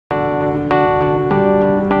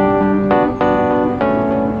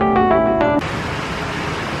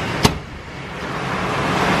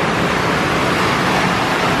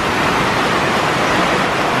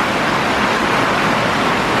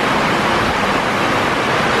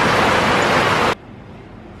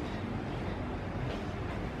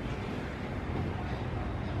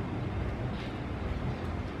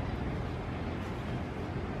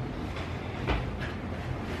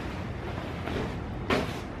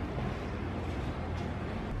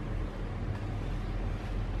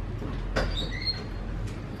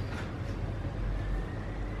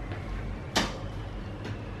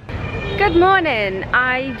Good morning.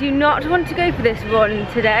 I do not want to go for this run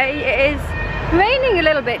today. It is raining a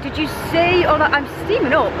little bit. Did you see all that? I'm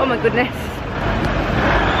steaming up. Oh my goodness.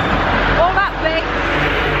 All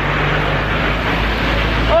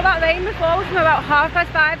that rain before from about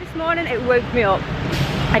 5:30 this morning, it woke me up.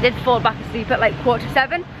 I did fall back asleep at like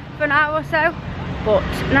 7:15 for an hour or so, but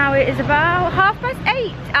now it is about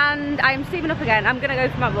 8:30 and I'm steaming up again. I'm gonna go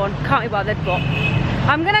for my run. Can't be bothered, but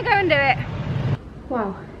I'm gonna go and do it.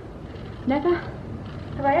 Wow. Never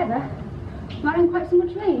have I ever not in quite so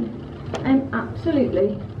much rain. I'm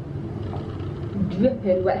absolutely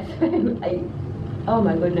dripping wet through. Oh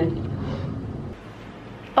my goodness.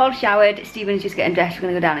 All showered, Stephen's just getting dressed. We're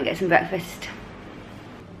gonna go down and get some breakfast.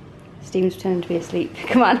 Stephen's pretending to be asleep.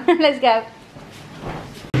 Come on, let's go.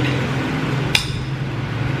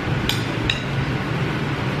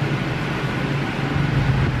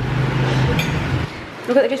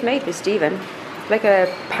 Look what they just made for Stephen. Like a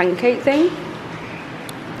pancake thing.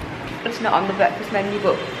 It's not on the breakfast menu,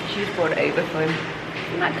 but she just brought it over for him.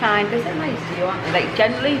 Isn't that kind? They're so nice to you, aren't they? Like,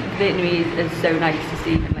 generally, Vietnamese is so nice to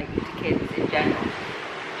Stephen, like to kids in general.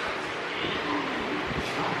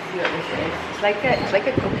 Oh, see what this is. It's like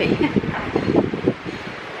a cookie. I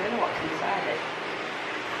don't know what's inside it.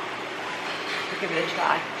 I'll give it a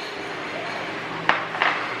try.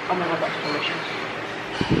 Oh my god, that's delicious.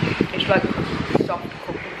 It's like a soft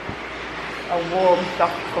cookie. A warm,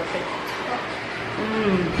 soft cookie.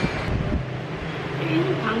 Mmm.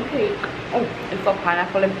 Pancake. Oh, it's got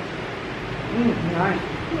pineapple in. Mmm, nice.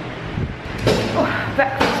 Oh,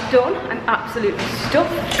 breakfast's done. I'm absolutely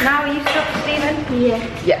stuffed. Now are you stuffed, Stephen? Yeah.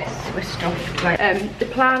 Yes, we're stuffed. Right. The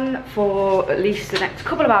plan for at least the next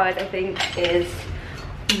couple of hours, I think, is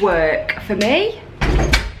work for me.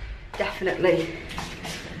 Definitely.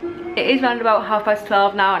 It is around about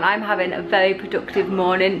 12:30 now and I'm having a very productive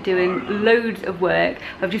morning doing loads of work.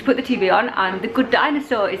 I've just put the TV on and The Good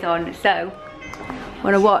Dinosaur is on, so I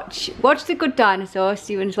want to watch The Good Dinosaur.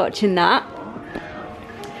 Stephen's watching that.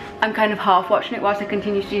 I'm kind of half watching it whilst I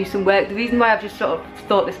continue to do some work. The reason why I've just sort of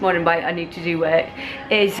thought this morning why I need to do work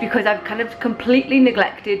is because I've kind of completely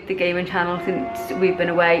neglected the gaming channel since we've been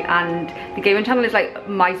away, and the gaming channel is like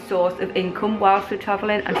my source of income whilst we're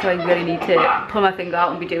travelling, and so I really need to pull my finger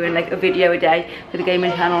out and be doing like a video a day for the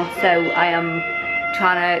gaming channel. So I am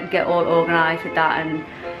trying to get all organised with that and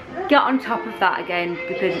get on top of that again,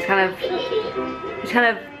 because it's kind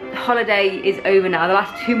of holiday is over now. The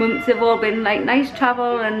last 2 months have all been like nice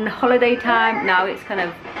travel and holiday time. Now it's kind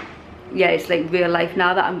of, yeah, it's like real life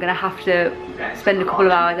now that I'm gonna have to spend a couple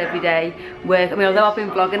of hours every day work. I mean, although I've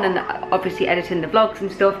been vlogging and obviously editing the vlogs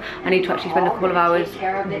and stuff, I need to actually spend a couple of hours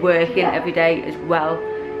working every day as well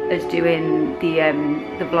as doing the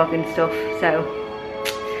vlogging stuff. So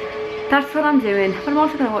that's what I'm doing. But I'm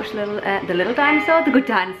also gonna watch the little dinosaur, The Good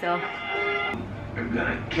Dinosaur. I'm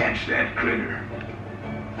gonna catch that critter.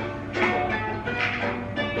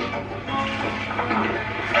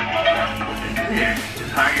 This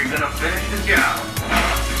is how you're gonna finish the job.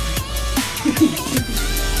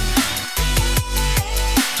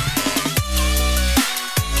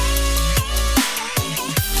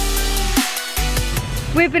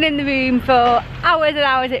 We've been in the room for hours and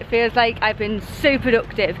hours, it feels like. I've been so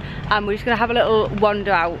productive and we're just gonna have a little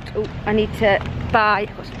wander out. Oh, I need to buy,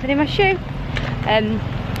 I've got something in my shoe.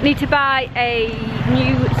 Need to buy a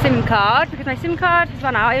new SIM card because my SIM card has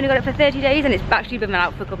run out. I only got it for 30 days and it's actually been run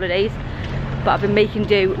out for a couple of days, but I've been making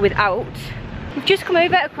do without. We've just come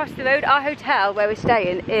over across the road. Our hotel where we're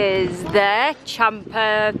staying is there,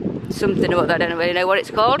 Champa something or other, I don't really know what it's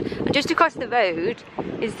called. And just across the road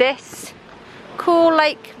is this cool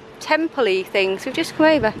like temple-y thing. So we've just come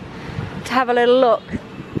over to have a little look.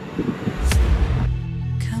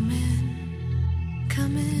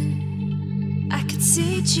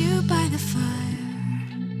 Seat you by the fire.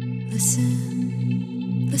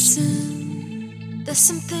 Listen, listen. There's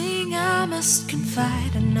something I must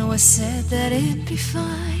confide. I know I said that it'd be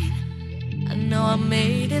fine. I know I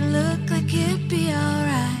made it look like it'd be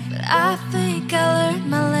alright, but I think I learned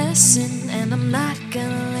my lesson, and I'm not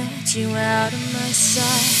gonna let you out of my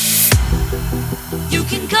sight. You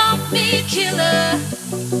can call me killer,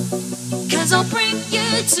 'cause I'll bring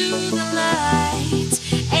you to the light.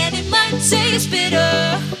 And it might taste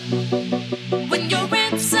bitter when you're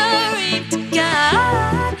answering to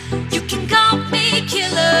God. You can call me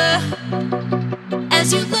killer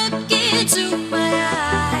as you look into my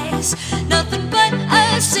eyes. Nothing but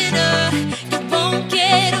a sinner. You won't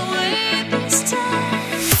get away this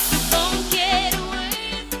time. You won't get away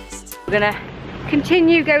this time. We're gonna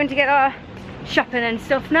continue going to get our shopping and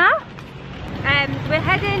stuff now. we're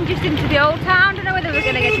heading just into the old town. Don't know whether we're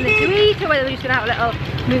going to get something to eat or whether we're just going to have a little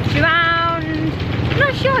mooch around. I'm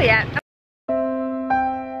not sure yet.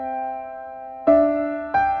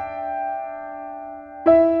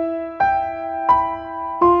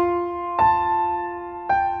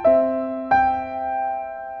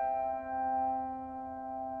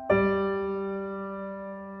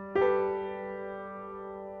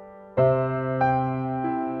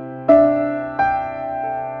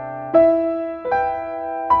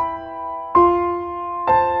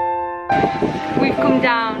 We've come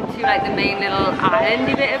down to like the main little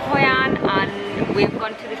islandy bit of Hoi An, and we've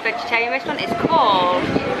gone to this vegetarian restaurant. It's called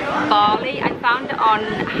Barley. I found it on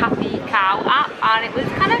Happy Cow app and it was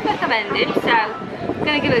kind of recommended, so I'm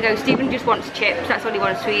gonna give it a go. Stephen just wants chips, that's all he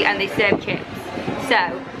wants to eat, and they serve chips.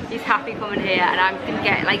 So he's happy coming here, and I'm gonna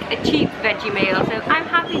get like a cheap veggie meal, so I'm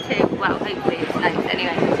happy to. Well, hopefully it's nice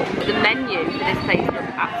anyway. The menu for this place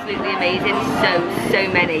looks absolutely amazing. So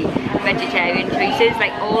many vegetarian choices,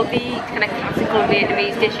 like all the kind of classical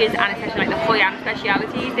Vietnamese dishes, and especially like the Hoi An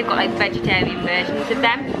specialities. They've got like vegetarian versions of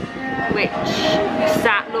them, which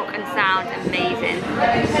look and sound amazing.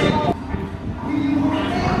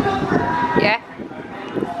 Yeah.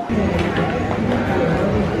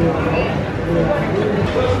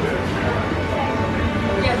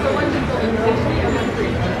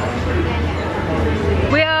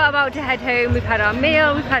 We are about to head home. We've had our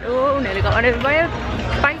meal. We've had, oh, nearly got one over by a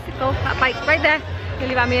bicycle. That bike right there,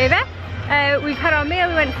 nearly ran me over. We've had our meal.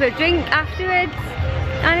 We went for a drink afterwards,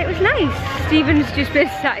 and it was nice. Stephen's just been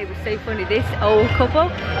sat. It was so funny. This old couple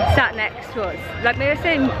sat next to us. Like they were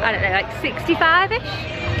saying, I don't know, like 65-ish.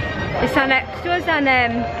 They sat next to us, and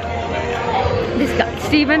this guy,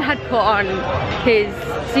 Stephen had put on his.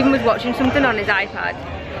 Stephen was watching something on his iPad.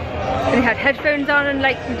 And he had headphones on, and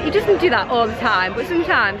like he doesn't do that all the time, but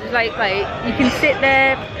sometimes it's like you can sit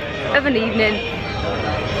there of an evening,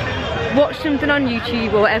 watch something on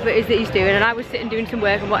YouTube or whatever it is that he's doing, and I was sitting doing some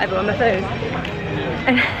work and whatever on my phone,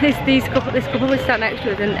 and this couple was sat next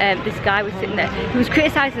to us, and this guy was sitting there. He was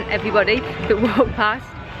criticising everybody that walked past,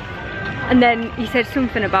 and then he said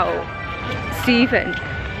something about Stephen,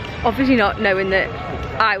 obviously not knowing that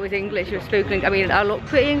I was English or spoken. I mean, I look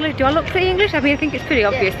pretty English. Do I look pretty English? I mean, I think it's pretty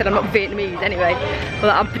obvious that I'm not Vietnamese anyway.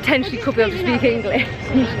 Well, I potentially could be able to speak English.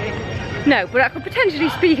 No, but I could potentially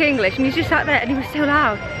speak English, and he's just sat there, and he was so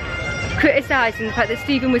loud, criticising the fact that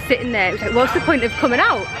Stephen was sitting there. It was like, what's the point of coming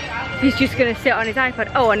out? He's just going to sit on his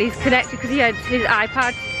iPad. Oh, and he's connected because he had his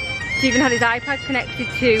iPad. Stephen had his iPad connected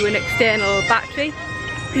to an external battery.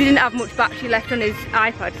 He didn't have much battery left on his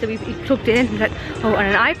iPad, so he plugged it in. He's like, oh,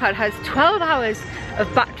 and an iPad has 12 hours of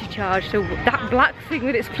battery charge, so that black thing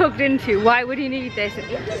that it's plugged into, why would he need this?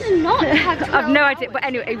 It does not have I've no idea, but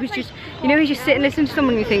anyway, it was just, you know, you just sit and listen to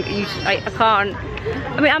someone and you think, like, I can't.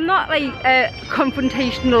 I mean, I'm not like a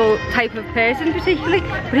confrontational type of person particularly,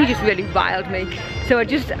 but he just really riled me. So I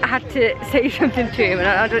just had to say something to him, and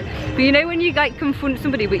I don't, but you know when you like confront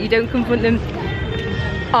somebody but you don't confront them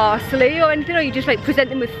arsely or anything, or you just like present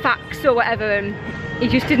them with facts or whatever, and he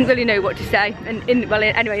just didn't really know what to say, and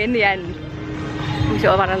anyway, in the end we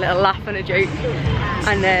sort of had a little laugh and a joke,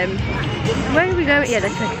 and where are we going? Yeah,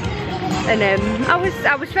 that's right. And I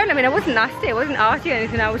was friendly. I mean, I wasn't nasty, I wasn't arsey or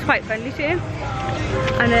anything, I was quite friendly to him,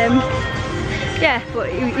 and yeah, but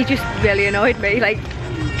he just really annoyed me. Like,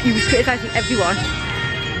 he was criticising everyone.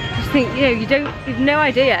 I just think, you know, you've no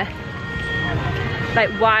idea like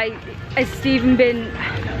why has Stephen been,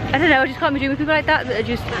 I don't know, I just can't be doing with people like that are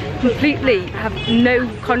just completely have no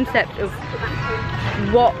concept of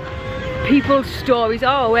what people's stories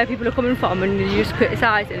are, where people are coming from, and you just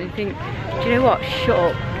criticise it and you think, do you know what, shut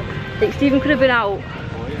up. Like, Stephen could have been out,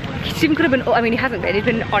 Stephen could have been, I mean, he hasn't been, he's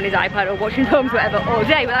been on his iPad or watching films or whatever all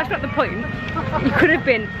day, but that's not the point. He could have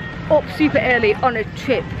been up super early on a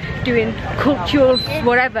trip doing cultural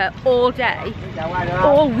whatever all day,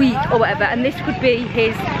 all week or whatever, and this could be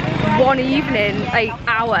his one evening, like,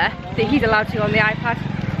 hour that he's allowed to on the iPad.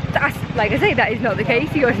 That's, like I say, that is not the case.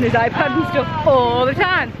 He goes on his iPad and stuff all the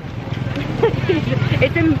time.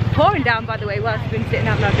 It's been pouring down, by the way, whilst he's been sitting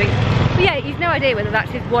having a drink. But yeah, he's no idea whether that's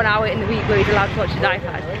his 1 hour in the week where he's allowed to watch his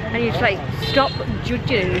iPad. And you just like, stop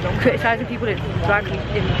judging and criticising people. It's driving me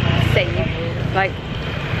insane. Like,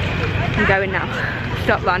 I'm going now.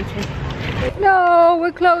 Stop ranting. No,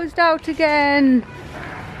 we're closed out again.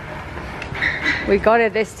 We got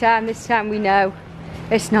it this time. This time we know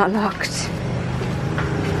it's not locked. Is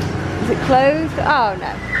it closed? Oh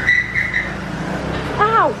no.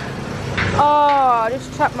 Ow! Oh, I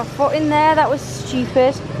just trapped my foot in there. That was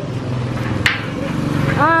stupid.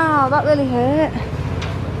 Ow, that really hurt.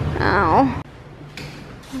 Ow.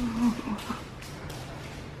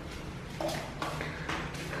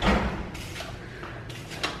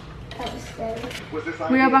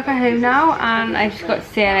 We are back at home now and I just got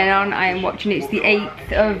CNN on. I am watching, it's the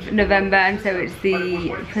 8th of November and so it's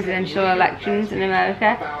the presidential elections in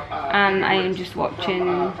America, and I am just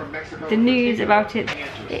watching the news about it.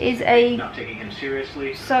 It is a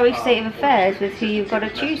sorry state of affairs with who you've got to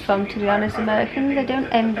choose from, to be honest, Americans. I don't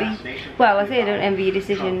envy, well I say I don't envy your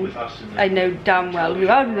decision. I know damn well who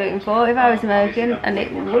I would be voting for if I was American, and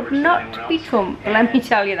it would not be Trump, let me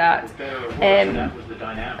tell you that.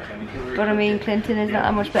 But I mean, Clinton is not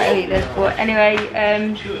that much better either. But anyway,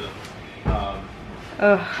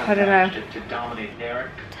 oh, I don't know.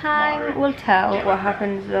 Time will tell what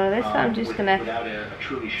happens with all this. I'm just gonna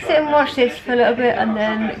sit and watch this for a little bit and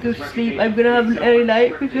then go to sleep. I'm gonna have an early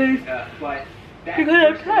night because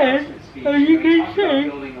I'm tired, as you can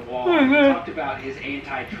see.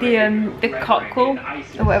 The cockle,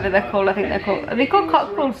 or whatever they're called, I think they're called. Are they called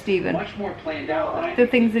cockles, Stephen? The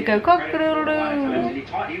things that go cock-a-doodle-doo.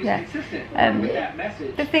 Yeah.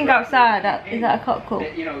 The thing outside, is that a cockle?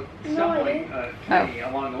 Oh.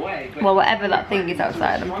 Well, whatever that thing is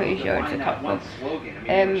outside, I'm pretty sure it's a cockle.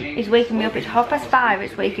 It's waking me up. It's 5:30.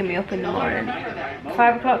 It's waking me up in the morning.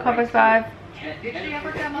 5 o'clock, 5:30.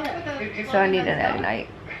 So I need an early night.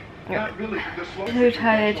 Yep. Too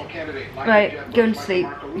tired. Right, going to sleep.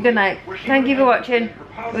 Good night. Thank you for watching.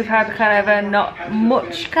 We've had kind of a not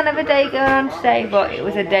much kind of a day going on today, but it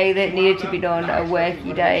was a day that needed to be done, a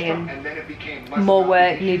worky day, and more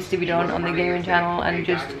work needs to be done on the gaming channel and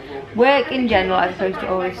just work in general as opposed to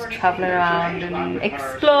always travelling around and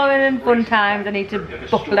exploring and fun times. I need to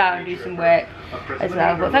buckle down and do some work as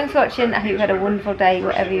well. But thanks for watching. I hope you had a wonderful day,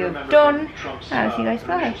 whatever you have done. And I'll see you guys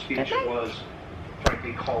tomorrow. Good night.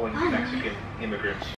 Frankly calling Mexican immigrants